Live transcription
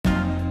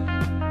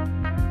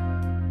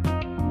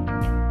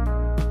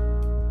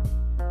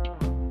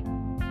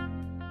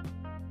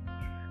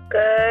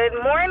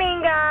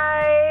morning,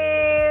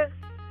 guys.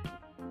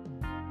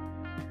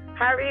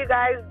 How are you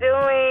guys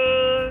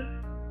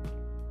doing?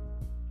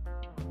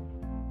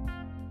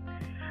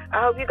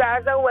 I hope you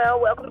guys are well.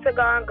 Welcome to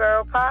Gone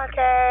Girl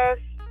Podcast.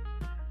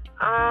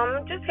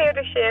 Just here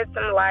to shed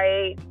some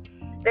light.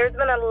 There's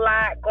been a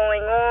lot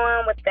going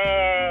on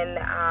within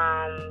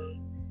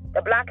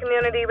the Black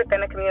community,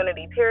 within the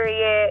community,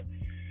 period.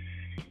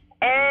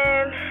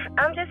 And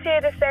I'm just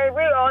here to say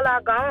we all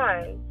are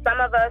gone.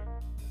 Some of us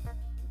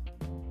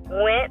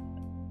went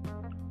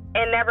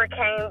and never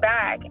came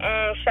back.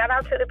 And shout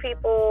out to the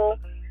people,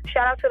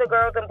 shout out to the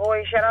girls and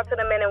boys, shout out to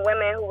the men and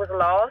women who was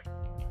lost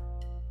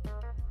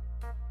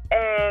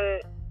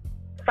and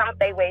found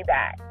their way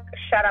back.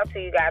 Shout out to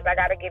you guys. I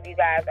got to give you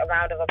guys a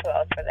round of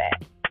applause for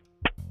that.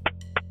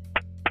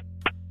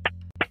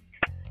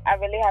 I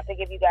really have to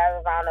give you guys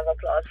a round of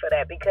applause for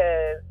that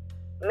because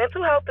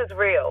mental health is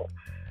real.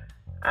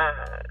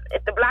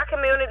 If the Black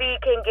community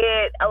can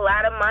get a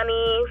lot of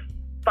money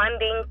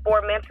funding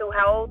for mental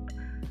health,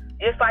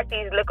 just like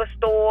these liquor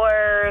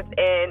stores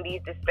and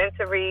these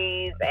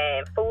dispensaries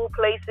and food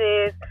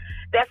places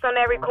that's on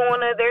every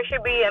corner, there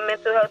should be a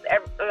mental health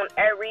on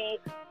every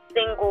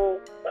single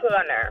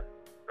corner,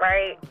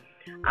 right?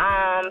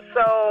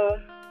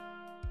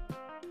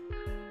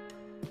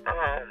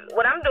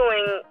 What I'm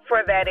doing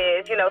for that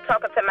is,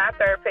 talking to my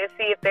therapist,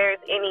 see if there's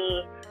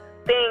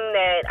anything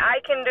that I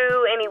can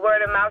do, any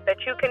word of mouth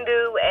that you can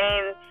do.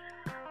 And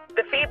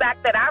the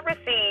feedback that I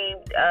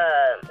received,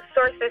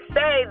 sources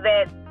say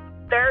that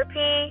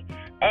therapy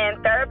and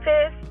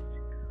therapists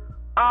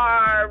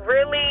are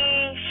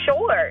really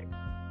short.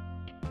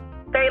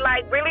 They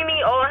really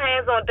need all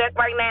hands on deck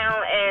right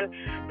now,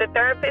 and the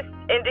therapist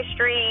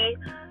industry,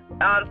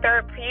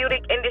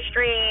 therapeutic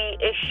industry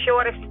is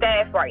short of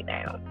staff right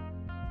now.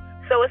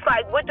 So it's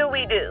what do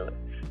we do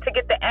to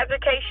get the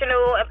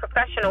educational and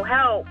professional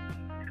help,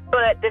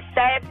 but the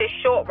staff is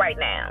short right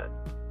now?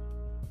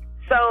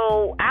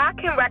 So I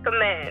can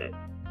recommend,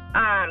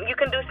 you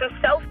can do some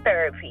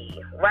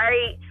self-therapy,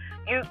 right?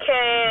 You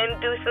can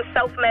do some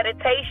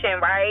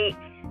self-meditation, right?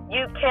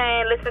 You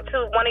can listen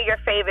to one of your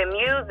favorite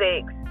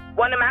music.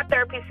 One of my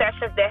therapy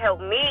sessions that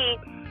helped me,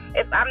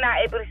 if I'm not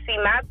able to see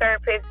my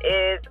therapist,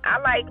 is I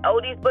like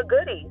oldies but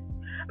goodies.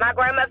 My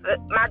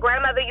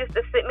grandmother used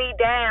to sit me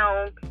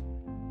down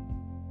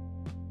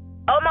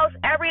almost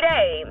every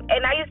day,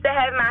 and I used to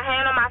have my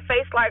hand on my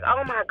face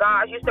oh my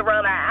gosh, used to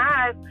roll my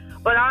eyes.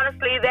 But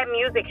honestly, that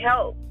music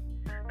helps.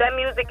 That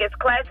music is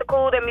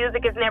classical. That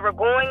music is never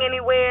going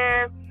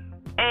anywhere.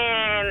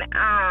 And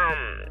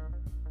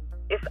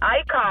it's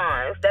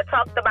icons that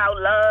talked about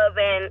love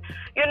and,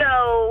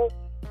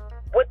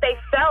 what they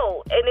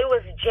felt. And it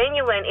was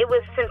genuine. It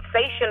was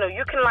sensational.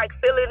 You can,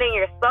 feel it in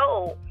your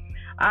soul.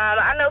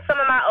 I know some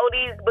of my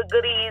oldies but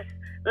goodies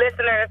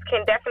listeners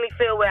can definitely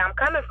feel where I'm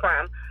coming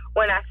from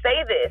when I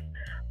say this.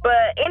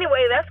 But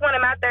anyway, that's one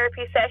of my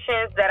therapy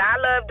sessions that I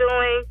love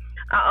doing.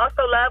 I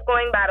also love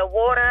going by the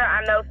water.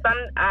 I know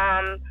some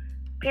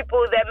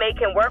people that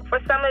can work for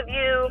some of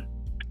you.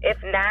 If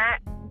not,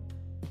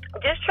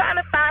 just trying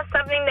to find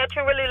something that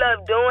you really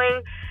love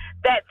doing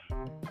that's,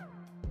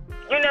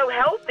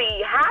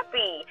 healthy,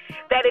 happy.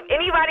 That if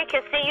anybody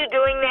can see you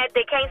doing that,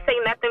 they can't say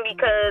nothing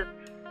because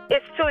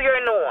it's to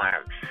your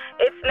norm.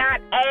 It's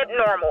not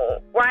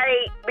abnormal,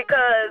 right?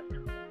 Because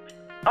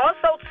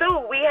also,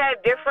 too, we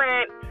have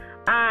different,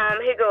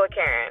 here go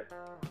Karen.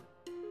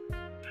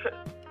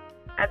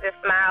 I just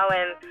smile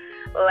and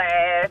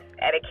laugh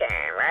at a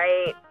Karen,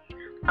 right?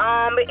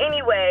 But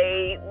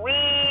anyway,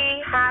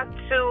 we have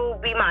to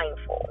be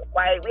mindful,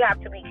 right? We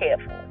have to be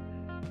careful.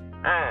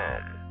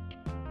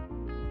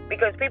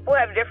 Because people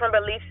have different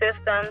belief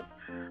systems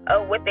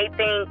of what they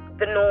think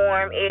the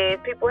norm is.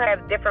 People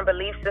have different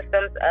belief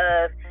systems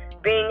of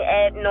being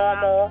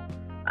abnormal.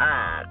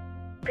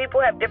 People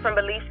have different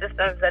belief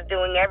systems of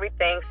doing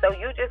everything. So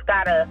you just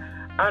gotta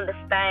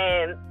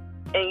understand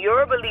in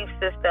your belief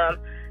system,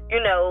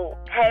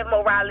 have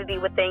morality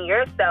within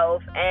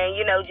yourself and,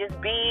 just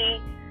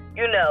be,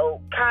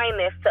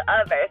 kindness to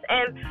others.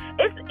 And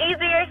it's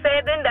easier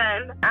said than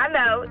done. I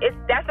know it's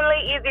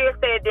definitely easier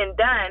said than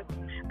done.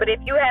 But if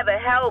you have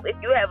if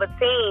you have a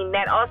team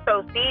that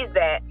also sees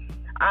that,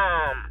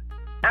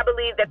 I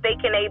believe that they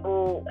can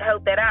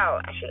help that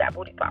out. She got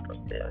booty poppers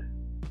too.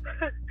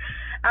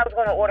 I was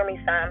going to order me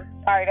some.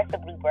 Sorry, that's a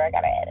blooper. I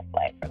got to add a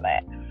flag for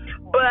that.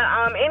 But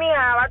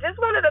anyhow, I just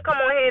wanted to come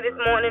on here this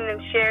morning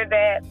and share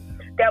that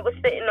was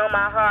sitting on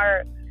my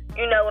heart.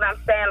 You know what I'm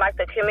saying?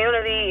 The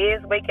community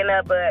is waking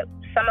up, but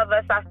some of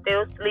us are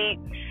still asleep.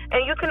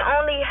 And you can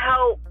only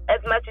help as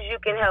much as you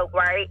can help,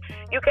 right?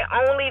 You can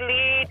only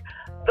lead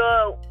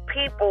the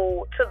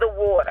people to the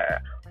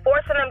water.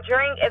 Forcing them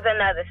drink is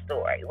another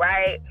story,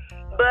 right?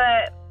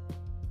 But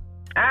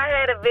I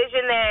had a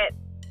vision that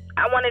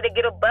I wanted to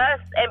get a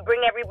bus and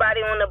bring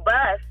everybody on the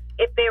bus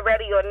if they're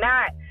ready or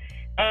not.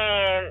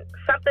 And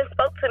something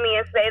spoke to me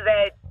and say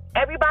that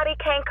everybody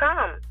can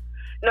come.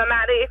 No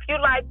matter if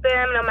you like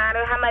them, no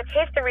matter how much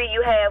history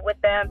you have with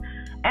them,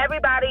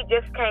 everybody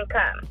just can't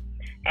come.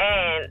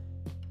 And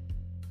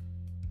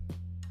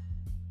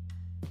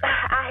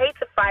I hate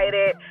to fight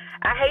it.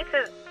 I hate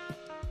to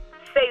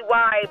say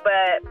why,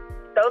 but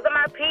those are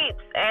my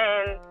peeps,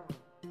 and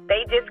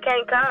they just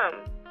can't come.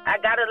 I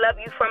gotta love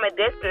you from a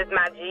distance,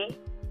 my G.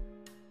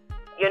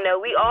 You know,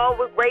 we all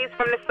were raised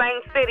from the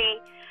same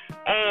city,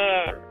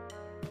 and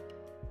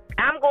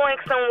I'm going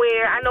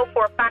somewhere. I know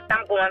for a fact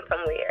I'm going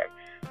somewhere.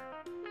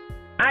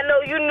 I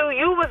know you knew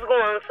you was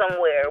going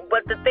somewhere,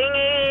 but the thing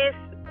is,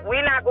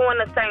 we're not going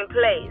the same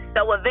place.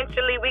 So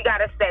eventually we got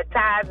to set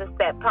ties and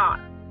set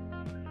parts.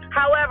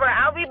 However,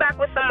 I'll be back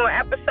with some more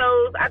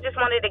episodes. I just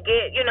wanted to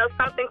get,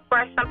 something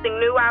fresh, something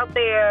new out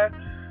there.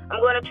 I'm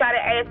going to try to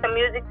add some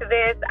music to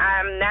this.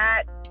 I'm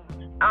not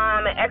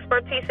an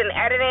expertise in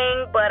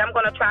editing, but I'm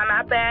going to try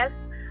my best.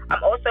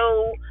 I'm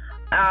also,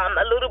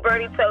 a little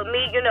birdie told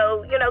me,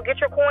 get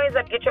your coins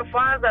up, get your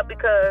funds up,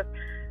 because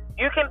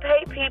you can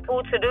pay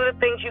people to do the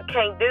things you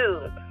can't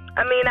do.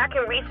 I mean, I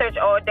can research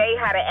all day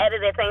how to edit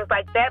and things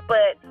like that,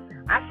 but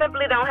I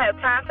simply don't have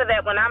time for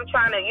that when I'm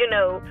trying to,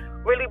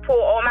 really pull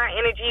all my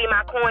energy,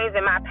 my coins,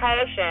 and my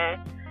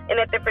passion in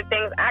the different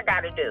things I got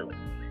to do.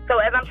 So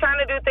as I'm trying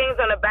to do things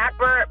on the back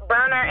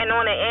burner and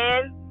on the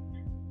end,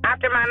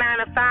 after my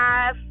 9 to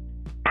 5,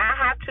 I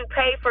have to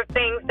pay for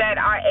things that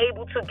are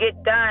able to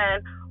get done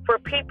for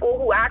people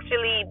who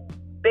actually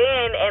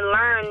been and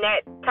learned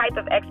that type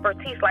of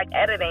expertise, like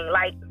editing,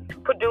 like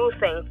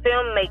producing,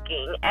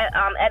 filmmaking,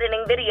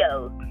 editing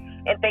videos,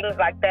 and things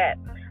like that.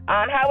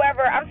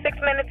 However, I'm 6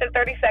 minutes and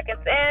 30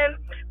 seconds in.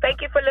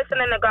 Thank you for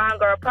listening to Gone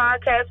Girl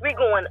Podcast. We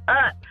going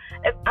up.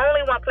 There's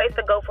only one place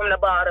to go from the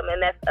bottom,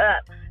 and that's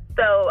up.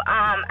 So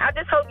I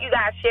just hope you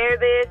guys share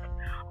this.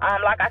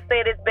 Like I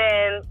said, it's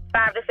been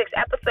 5 to 6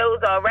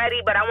 episodes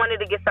already, but I wanted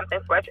to get something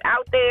fresh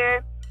out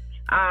there.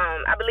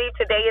 I believe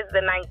today is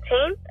the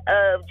 19th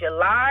of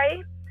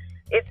July.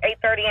 It's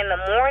 8:30 in the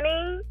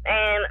morning,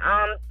 and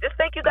just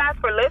thank you guys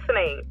for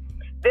listening.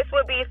 This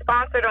will be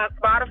sponsored on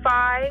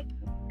Spotify,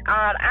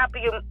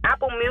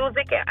 Apple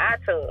Music, and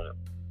iTunes,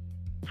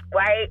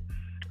 right?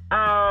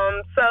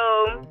 So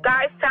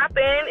guys, tap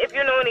in if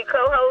you know any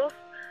co-hosts.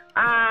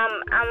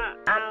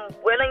 I'm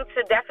willing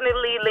to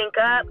definitely link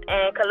up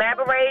and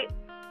collaborate.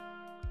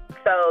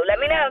 So let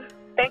me know.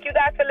 Thank you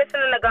guys for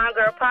listening to Gone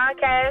Girl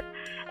Podcast,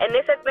 and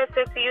this has been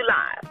sent to you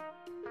live.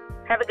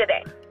 Have a good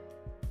day.